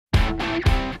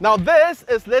Now this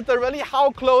is literally how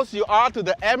close you are to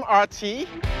the MRT.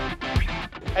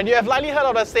 And you have likely heard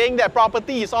of the saying that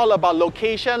property is all about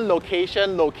location,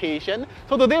 location, location.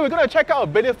 So today we're going to check out a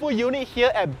beautiful unit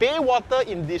here at Baywater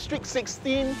in District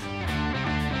 16.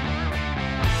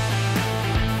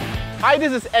 Hi,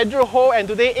 this is Andrew Ho, and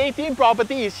today 18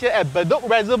 Property is here at Bedok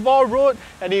Reservoir Road.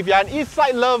 And if you're an east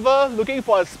side lover looking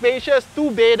for a spacious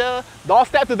two-bedder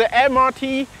doorstep to the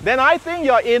MRT, then I think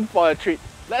you're in for a treat.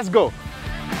 Let's go.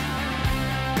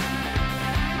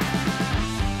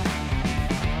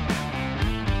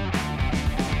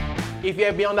 If you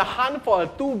have been on the hunt for a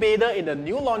two-bedder in the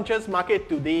new launches market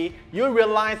today, you'll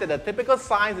realize that the typical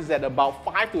size is at about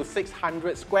 500 to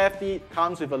 600 square feet,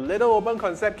 comes with a little open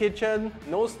concept kitchen,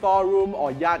 no storeroom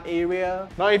or yard area.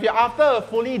 Now if you're after a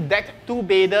fully decked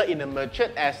two-bedder in a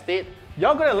matured estate,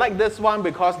 you're gonna like this one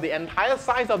because the entire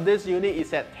size of this unit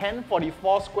is at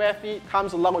 1044 square feet,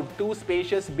 comes along with 2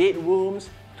 spacious bedrooms,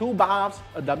 2 baths,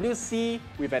 a WC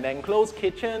with an enclosed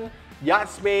kitchen, yard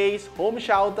space, home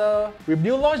shelter. With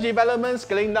new launch developments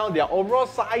scaling down their overall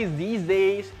size these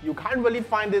days, you can't really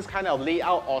find this kind of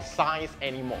layout or size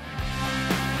anymore.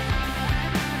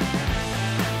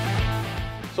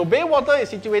 So Baywater is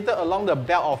situated along the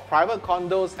belt of private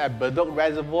condos at Bedok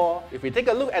Reservoir. If we take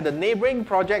a look at the neighbouring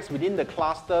projects within the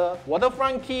cluster,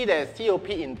 Waterfront Key that is TOP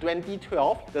in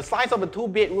 2012, the size of a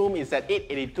 2-bedroom is at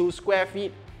 882 square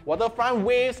feet. Waterfront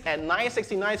Waves at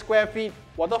 969 square feet,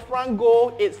 Waterfront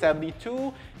Go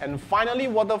 872, and finally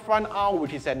Waterfront R,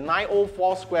 which is at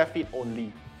 904 square feet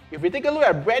only. If we take a look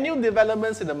at brand new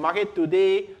developments in the market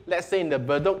today, let's say in the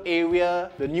Bedok area,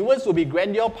 the newest will be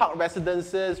Grandeur Park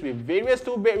residences with various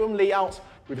 2-bedroom layouts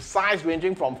with size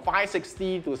ranging from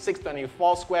 560 to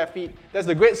 624 square feet. That's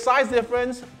a great size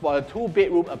difference for a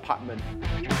 2-bedroom apartment.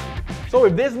 So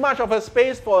with this much of a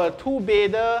space for a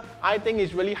two-bedder, I think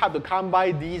it's really hard to come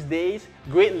by these days.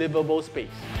 Great livable space.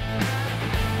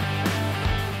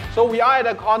 So we are at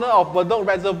the corner of Bedok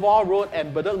Reservoir Road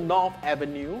and Bedok North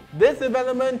Avenue. This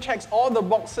development checks all the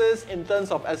boxes in terms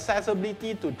of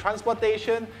accessibility to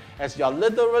transportation, as you're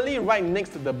literally right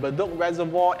next to the Bedok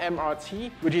Reservoir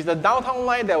MRT, which is the downtown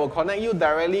line that will connect you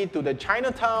directly to the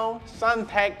Chinatown,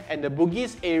 Suntec and the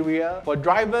Bugis area. For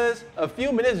drivers, a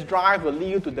few minutes drive will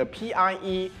lead you to the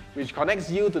PIE, which connects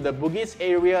you to the Bugis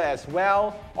area as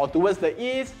well, or towards the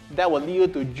east, that will lead you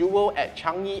to Jewel at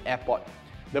Changi Airport.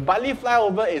 The Bartley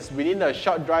flyover is within a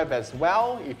short drive as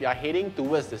well if you are heading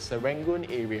towards the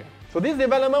Serangoon area. So this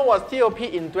development was TOP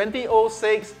in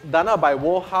 2006, done up by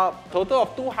Woh Hub. Total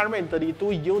of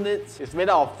 232 units. It's made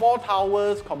up of 4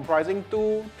 towers comprising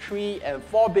 2, 3 and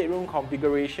 4 bedroom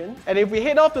configurations. And if we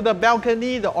head off to the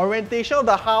balcony, the orientation of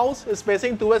the house is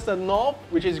facing towards the north,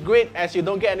 which is great as you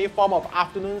don't get any form of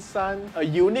afternoon sun. A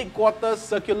unique quarter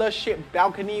circular shaped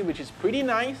balcony which is pretty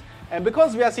nice. And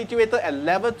because we are situated at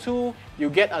level 2, you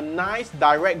get a nice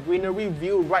direct greenery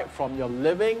view right from your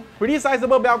living. Pretty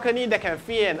sizable balcony that can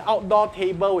fit an outdoor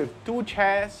table with 2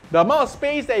 chairs. The amount of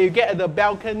space that you get at the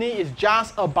balcony is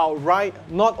just about right,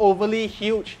 not overly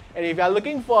huge. And if you are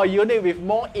looking for a unit with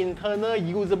more internal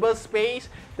usable space,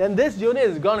 then this unit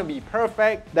is gonna be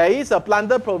perfect. There is a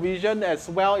planter provision as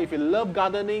well. If you love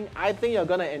gardening, I think you're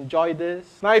gonna enjoy this.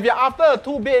 Now if you're after a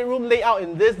 2-bedroom layout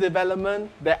in this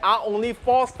development, there are only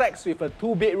 4 stacks with a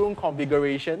 2-bedroom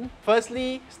configuration.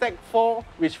 Firstly, stack 4,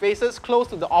 which faces close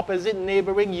to the opposite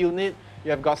neighbouring unit. You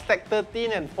have got stack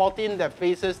 13 and 14 that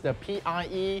faces the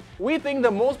PIE. We think the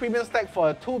most premium stack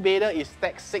for a 2-bedder is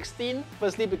stack 16.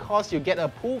 Firstly, because you get a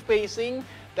pool facing,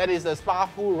 that is the spa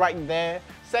pool right there.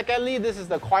 Secondly, this is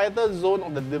the quieter zone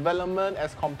of the development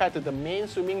as compared to the main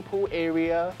swimming pool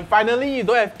area. And finally, you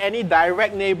don't have any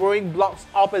direct neighbouring blocks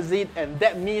opposite, and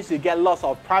that means you get lots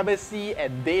of privacy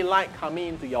and daylight coming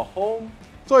into your home.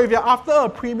 So if you're after a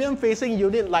premium facing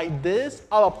unit like this,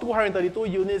 out of 232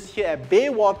 units here at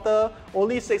Baywater,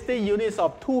 only 60 units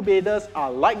of 2-bedders are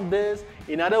like this.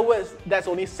 In other words, that's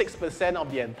only 6%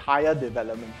 of the entire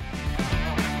development.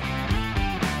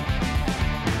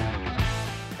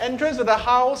 Entrance to the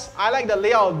house, I like the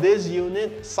layout of this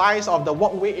unit. Size of the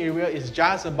walkway area is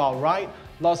just about right.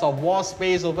 Lots of wall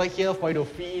space over here for you to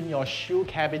fit in your shoe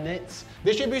cabinets.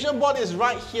 Distribution board is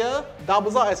right here,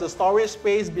 doubles out as a storage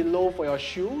space below for your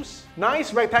shoes.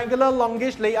 Nice rectangular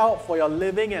longish layout for your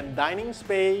living and dining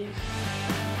space.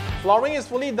 Flooring is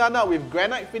fully done up with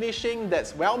granite finishing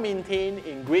that's well maintained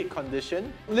in great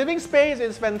condition. Living space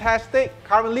is fantastic.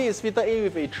 Currently it's fitted in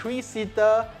with a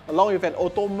 3-seater along with an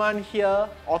ottoman here.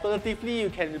 Alternatively, you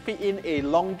can fit in a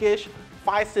longish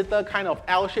 5-seater kind of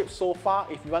L-shaped sofa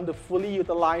if you want to fully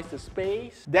utilize the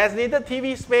space. Designated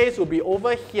TV space will be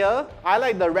over here. I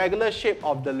like the regular shape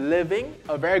of the living,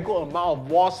 a very good amount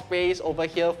of wall space over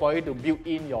here for you to build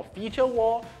in your feature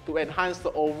wall to enhance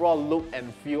the overall look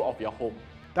and feel of your home.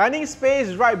 Dining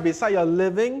space right beside your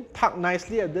living, tucked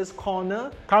nicely at this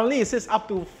corner. Currently it sits up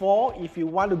to 4. If you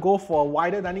want to go for a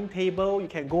wider dining table, you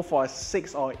can go for a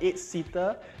 6 or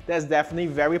 8-seater. That's definitely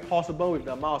very possible with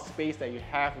the amount of space that you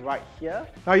have right here.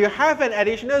 Now you have an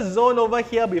additional zone over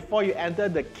here before you enter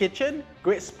the kitchen.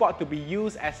 Great spot to be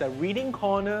used as a reading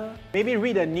corner. Maybe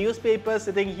read a newspaper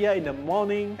sitting here in the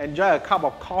morning. Enjoy a cup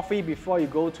of coffee before you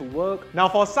go to work. Now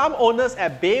for some owners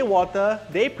at Baywater,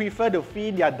 they prefer to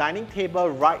feed their dining table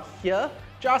right here,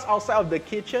 just outside of the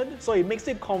kitchen, so it makes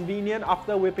it convenient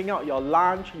after whipping out your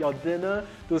lunch, your dinner,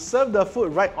 to serve the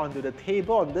food right onto the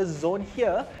table on this zone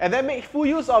here, and then make full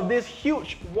use of this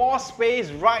huge wall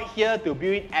space right here to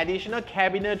build in additional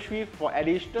cabinetry for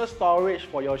additional storage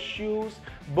for your shoes,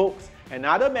 books, and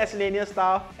other miscellaneous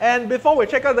stuff. And before we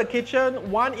check out the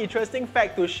kitchen, one interesting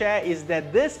fact to share is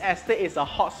that this estate is a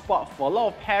hotspot for a lot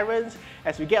of parents,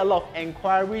 as we get a lot of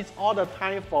inquiries all the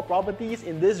time for properties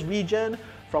in this region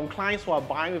from clients who are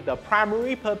buying with the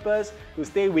primary purpose to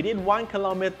stay within 1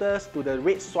 kilometer to the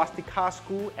Red Swastika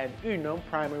School and Yunong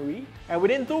Primary. And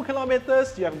within 2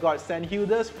 kilometers, you have got St.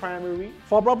 Hilda's Primary.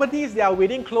 For properties that are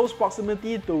within close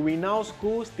proximity to renowned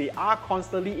schools, they are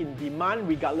constantly in demand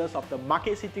regardless of the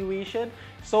market situation.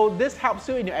 So this helps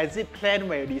you in your exit plan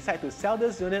when you decide to sell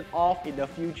this unit off in the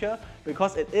future,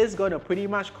 because it is going to pretty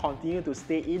much continue to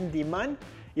stay in demand.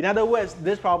 In other words,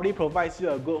 this probably provides you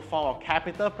a good form of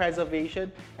capital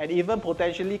preservation and even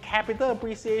potentially capital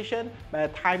appreciation by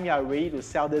the time you are ready to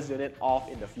sell this unit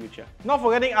off in the future. Not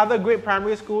forgetting other great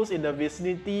primary schools in the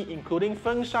vicinity, including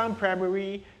Fengshan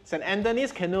Primary, St.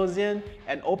 Anthony's Canossian,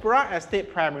 and Opera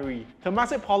Estate Primary.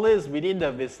 Temasek Poly is within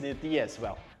the vicinity as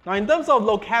well. Now in terms of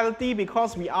locality,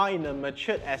 because we are in a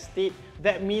matured estate,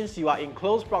 that means you are in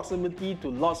close proximity to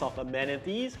lots of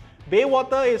amenities.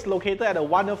 Baywater is located at a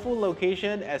wonderful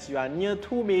location as you are near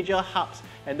 2 major hubs,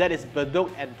 and that is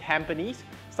Bedok and Tampines.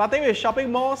 Starting with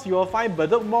shopping malls, you will find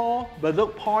Bedok Mall,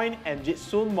 Bedok Point, and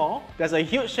Jitsun Mall. There's a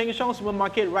huge Sheng Siong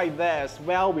supermarket right there as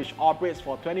well, which operates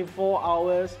for 24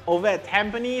 hours. Over at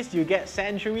Tampines, you get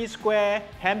Century Square,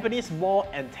 Tampines Mall,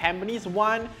 and Tampines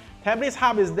One. Tampines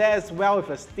Hub is there as well with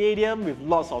a stadium with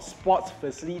lots of sports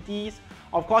facilities.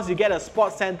 Of course, you get a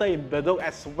sports center in Bedok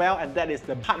as well, and that is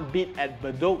the Heartbeat at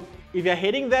Bedok. If you're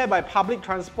heading there by public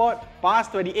transport, Bus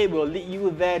 28 will lead you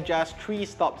there just 3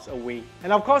 stops away.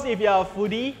 And of course, if you're a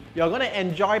foodie, you're going to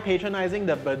enjoy patronizing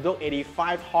the Bedok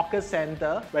 85 Hawker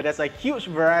Center, where there's a huge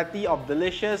variety of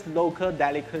delicious local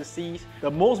delicacies.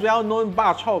 The most well-known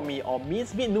bak chor mee or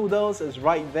minced meat noodles is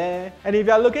right there. And if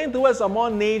you're looking towards a more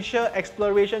nature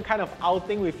exploration kind of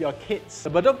outing with your kids,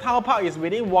 the Bedok Town Park is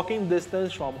within walking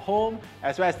distance from home,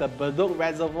 as well as the Bedok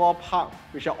Reservoir Park,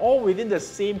 which are all within the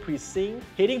same precinct.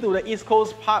 Heading to the East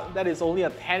Coast Park, that is only a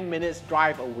 10-minute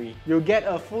drive away. You'll get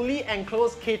a fully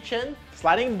enclosed kitchen,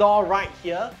 sliding door right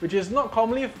here, which is not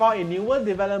commonly found in newer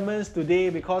developments today,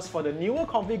 because for the newer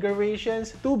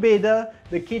configurations, 2-bedder,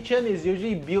 the kitchen is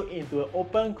usually built into an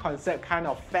open concept kind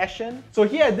of fashion. So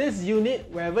here at this unit,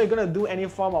 whenever you're going to do any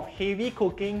form of heavy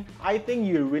cooking, I think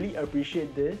you'll really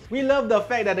appreciate this. We love the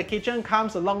fact that the kitchen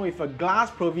comes along with a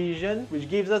glass provision, which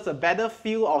gives us a better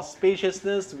feel of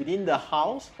spaciousness within the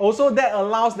house. Also, that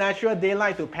allows natural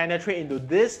daylight to penetrate into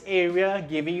this area,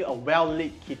 giving you a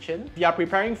well-lit kitchen. If you are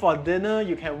preparing for dinner,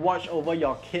 you can watch over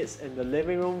your kids in the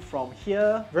living room from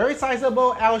here. Very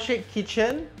sizable L-shaped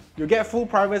kitchen. You get full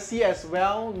privacy as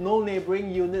well, no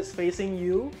neighboring units facing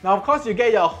you. Now of course you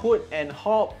get your hood and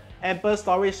hob, ample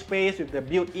storage space with the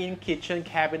built-in kitchen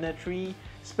cabinetry,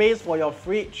 space for your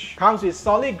fridge. Comes with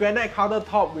solid granite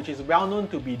countertop, which is well known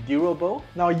to be durable.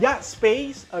 Now yard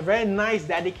space, a very nice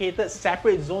dedicated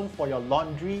separate zone for your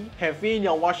laundry. Can fit in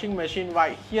your washing machine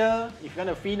right here. If you're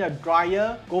gonna fit in a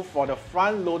dryer, go for the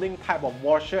front loading type of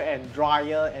washer and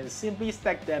dryer and simply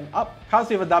stack them up. Comes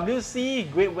with a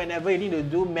WC, great whenever you need to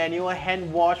do manual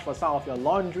hand wash for some of your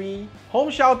laundry. Home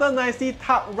shelter nicely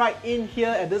tucked right in here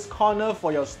at this corner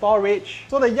for your storage.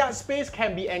 So the yard space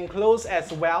can be enclosed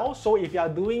as well, so if you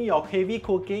are doing your heavy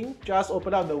cooking, just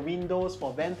open up the windows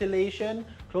for ventilation,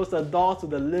 close the doors to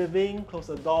the living, close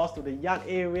the doors to the yard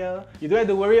area. You don't have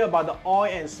to worry about the oil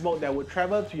and smoke that would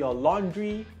travel to your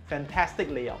laundry. Fantastic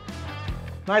layout.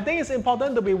 Now I think it's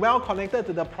important to be well connected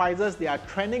to the prices that are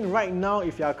trending right now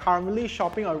if you are currently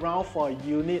shopping around for a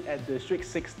unit at District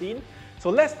 16. So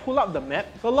let's pull up the map.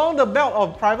 So along the belt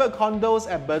of private condos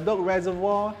at Bedok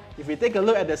Reservoir, if we take a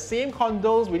look at the same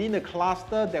condos within the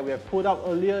cluster that we have put up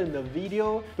earlier in the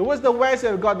video, towards the west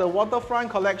we've got the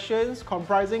waterfront collections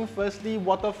comprising firstly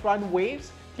Waterfront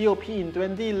Waves, TOP in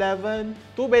 2011.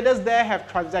 Two-bedders there have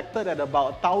transacted at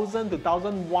about $1,000 to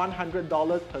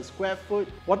 $1,100 per square foot.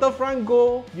 Waterfront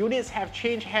Gold units have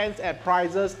changed hands at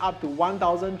prices up to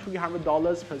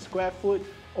 $1,300 per square foot.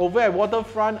 Over at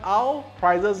Waterfront Owl,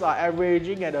 prices are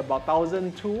averaging at about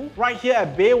 $1,200. Right here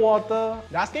at Baywater,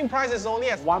 the asking price is only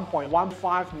at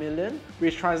 $1.15 million,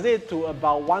 which translates to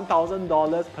about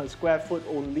 $1,000 per square foot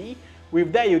only.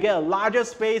 With that, you get a larger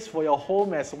space for your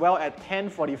home as well at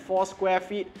 1044 square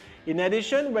feet. In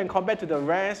addition, when compared to the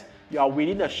rest, you are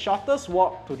within the shortest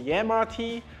walk to the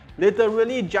MRT,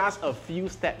 literally just a few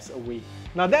steps away.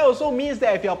 Now that also means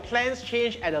that if your plans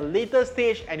change at a later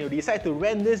stage and you decide to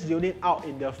rent this unit out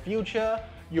in the future,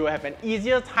 you will have an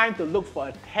easier time to look for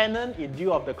a tenant in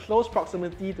view of the close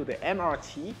proximity to the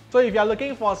MRT. So if you're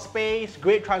looking for space,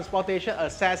 great transportation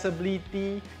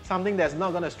accessibility, something that's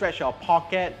not going to stretch your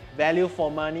pocket, value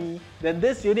for money, then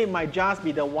this unit might just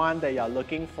be the one that you're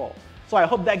looking for. So I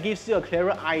hope that gives you a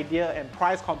clearer idea and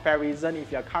price comparison if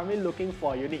you're currently looking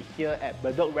for a unit here at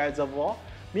Bedok Reservoir.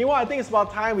 Meanwhile, I think it's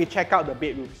about time we check out the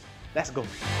bedrooms. Let's go.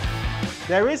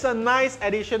 There is a nice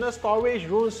additional storage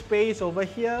room space over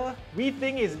here. We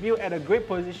think it's built at a great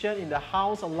position in the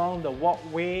house along the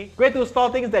walkway. Great to store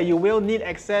things that you will need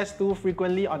access to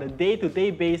frequently on a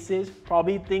day-to-day basis.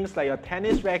 Probably things like your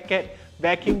tennis racket,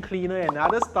 vacuum cleaner and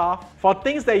other stuff. For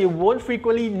things that you won't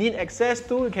frequently need access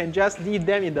to, you can just leave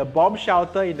them in the bomb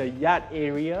shelter in the yard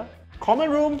area.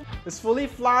 Common room is fully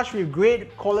flushed with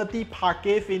great quality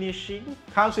parquet finishing.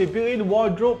 Comes with built-in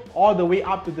wardrobe all the way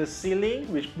up to the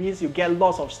ceiling, which means you get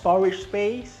lots of storage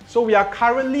space. So we are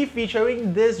currently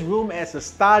featuring this room as a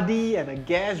study and a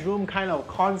guest room kind of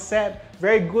concept.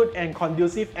 Very good and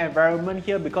conducive environment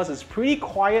here because it's pretty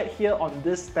quiet here on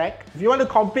this stack. If you want to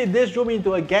complete this room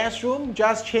into a guest room,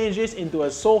 just change this into a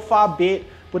sofa bed.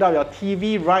 Put out your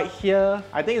TV right here.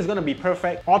 I think it's going to be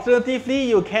perfect. Alternatively,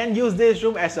 you can use this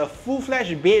room as a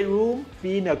full-fledged bedroom,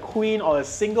 being a queen or a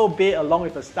single bed along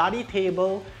with a study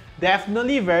table.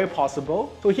 Definitely very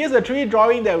possible. So here's a 3D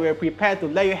drawing that we're prepared to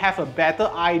let you have a better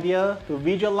idea to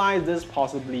visualize this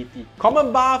possibility.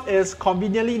 Common bath is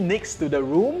conveniently next to the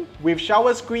room with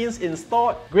shower screens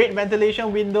installed, great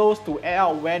ventilation windows to air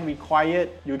out when required.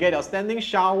 You get your standing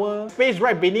shower, space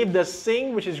right beneath the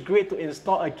sink, which is great to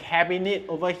install a cabinet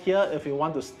over here if you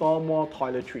want to store more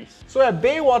toiletries. So at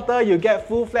Baywater, you get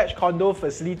full-fledged condo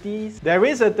facilities. There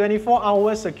is a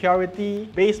 24-hour security,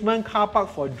 basement car park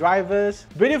for drivers,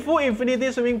 beautiful infinity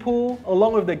swimming pool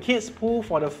along with the kids pool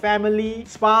for the family,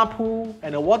 spa pool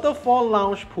and a waterfall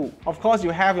lounge pool. Of course, you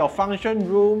have your function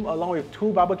room along with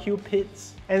 2 barbecue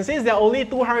pits. And since there are only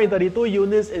 232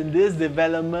 units in this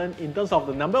development, in terms of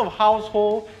the number of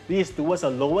households, this is towards a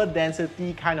lower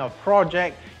density kind of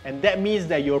project, and that means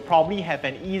that you'll probably have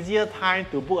an easier time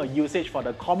to book a usage for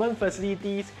the common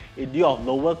facilities in view of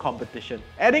lower competition.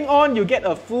 Adding on, you get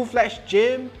a full-fledged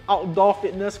gym, outdoor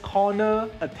fitness corner,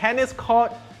 a tennis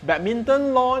court,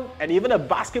 badminton lawn, and even a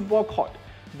basketball court.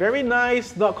 Very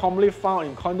nice, not commonly found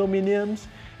in condominiums.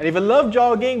 And if you love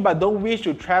jogging but don't wish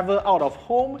to travel out of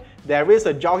home, there is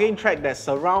a jogging track that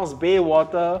surrounds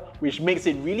Baywater, which makes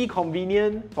it really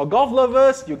convenient. For golf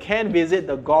lovers, you can visit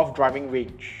the golf driving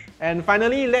range. And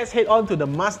finally, let's head on to the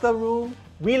master room.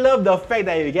 We love the fact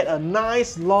that you get a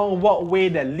nice long walkway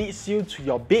that leads you to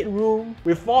your bedroom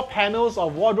with 4 panels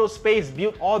of wardrobe space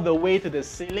built all the way to the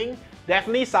ceiling.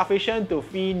 Definitely sufficient to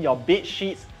fit in your bed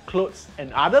sheets, clothes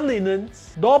and other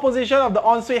linens. Door position of the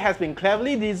ensuite has been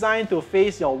cleverly designed to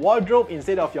face your wardrobe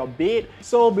instead of your bed.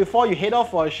 So before you head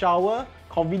off for a shower,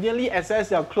 conveniently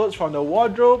access your clothes from the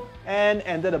wardrobe and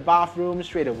enter the bathroom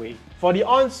straight away. For the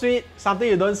ensuite, something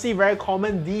you don't see very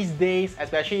common these days,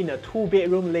 especially in a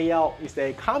 2-bedroom layout, is that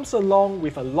it comes along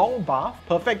with a long bath,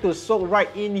 perfect to soak right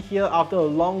in here after a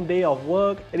long day of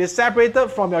work. It is separated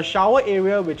from your shower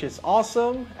area, which is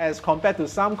awesome, as compared to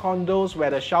some condos where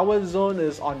the shower zone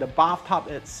is on the bathtub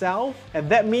itself, and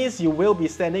that means you will be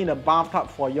standing in the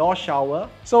bathtub for your shower.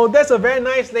 So that's a very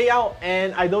nice layout,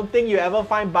 and I don't think you ever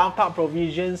find bathtub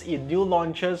provisions in new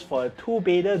launches for a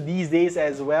 2-bedder these days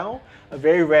as well. A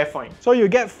very rare find. So you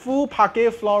get full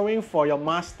parquet flooring for your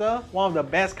master, one of the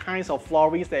best kinds of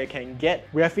floorings that you can get.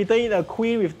 We have fitted in a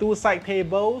queen with 2 side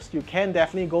tables. You can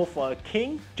definitely go for a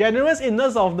king. Generous in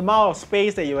terms of the amount of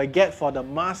space that you will get for the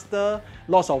master.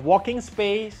 Lots of walking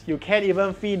space. You can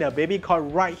even fit in a baby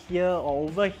cot right here or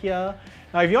over here.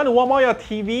 Now if you want to warm up your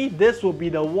TV, this would be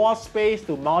the wall space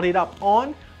to mount it up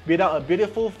on. build out a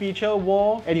beautiful feature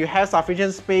wall, and you have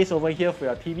sufficient space over here for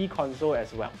your TV console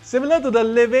as well. Similar to the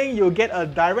living, you'll get a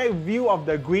direct view of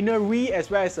the greenery as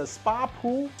well as a spa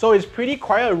pool. So it's pretty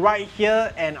quiet right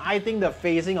here, and I think the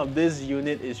facing of this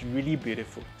unit is really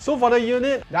beautiful. So for the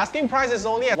unit, the asking price is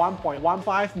only at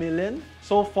 1.15 million.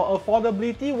 So for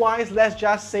affordability wise, let's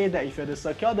just say that if you were to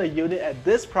secure the unit at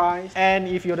this price, and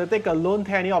if you were to take a loan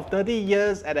tenure of 30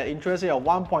 years at an interest rate of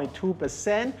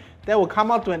 1.2%, that will come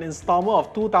out to an installment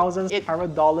of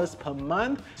 $2,800 per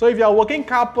month. So if you're a working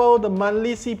couple, the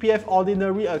monthly CPF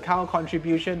ordinary account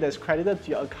contribution that's credited to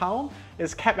your account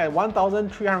is capped at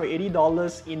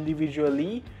 $1,380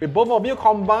 individually. With both of you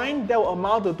combined, that will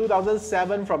amount to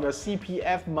 $2,700 from your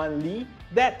CPF monthly.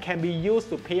 That can be used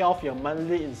to pay off your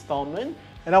monthly installment.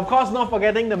 And of course, not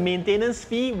forgetting the maintenance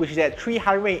fee, which is at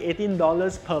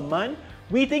 $318 per month.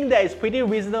 We think that is pretty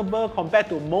reasonable compared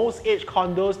to most age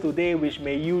condos today, which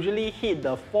may usually hit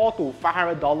the $400 to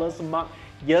 $500 mark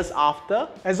years after.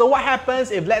 And so what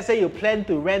happens if, let's say, you plan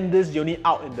to rent this unit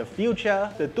out in the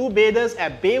future? The two bedders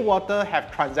at Baywater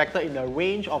have transacted in the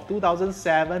range of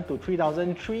 2007 to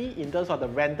 2003 in terms of the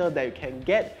rental that you can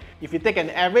get. If you take an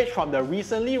average from the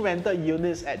recently rented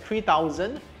units at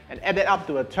 3,000 and add it up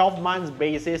to a 12 months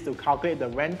basis to calculate the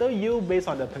rental yield based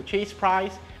on the purchase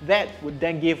price, that would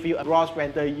then give you a gross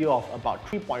rental yield of about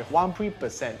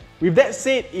 3.13%. With that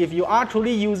said, if you are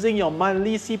truly using your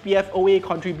monthly CPF OA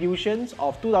contributions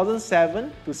of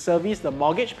 2007 to service the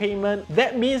mortgage payment,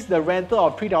 that means the rental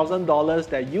of $3,000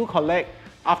 that you collect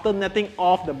after netting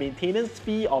off the maintenance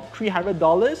fee of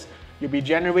 $300, you'll be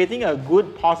generating a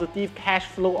good positive cash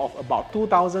flow of about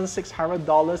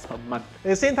 $2,600 per month. At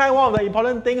the same time, one of the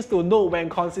important things to note when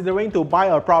considering to buy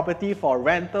a property for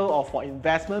rental or for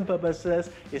investment purposes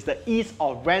is the ease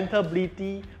of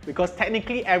rentability, because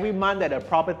technically every month that a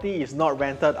property is not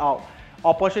rented out,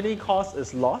 opportunity cost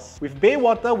is lost. With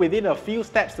Baywater within a few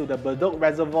steps to the Bedok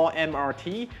Reservoir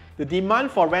MRT, the demand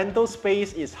for rental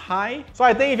space is high. So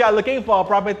I think if you are looking for a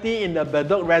property in the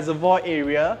Bedok Reservoir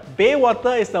area,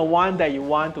 Baywater is the one that you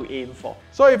want to aim for.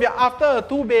 So if you're after a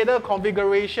two-bedder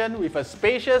configuration with a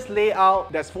spacious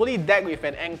layout that's fully decked with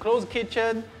an enclosed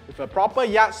kitchen, with a proper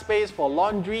yard space for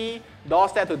laundry,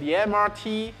 doorstep to the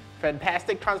MRT,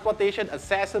 fantastic transportation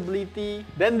accessibility,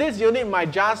 then this unit might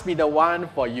just be the one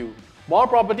for you. More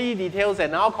property details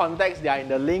and our contacts, they are in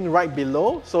the link right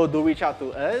below, so do reach out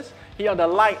to us. Hit on the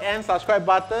like and subscribe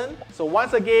button. So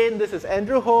once again, this is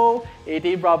Andrew Ho,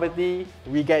 18 Property.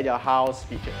 We get your house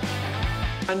featured.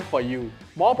 And for you,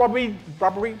 more property.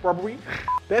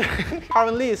 Then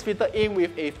currently is fitted in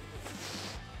with a...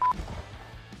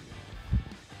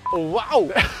 Oh, wow!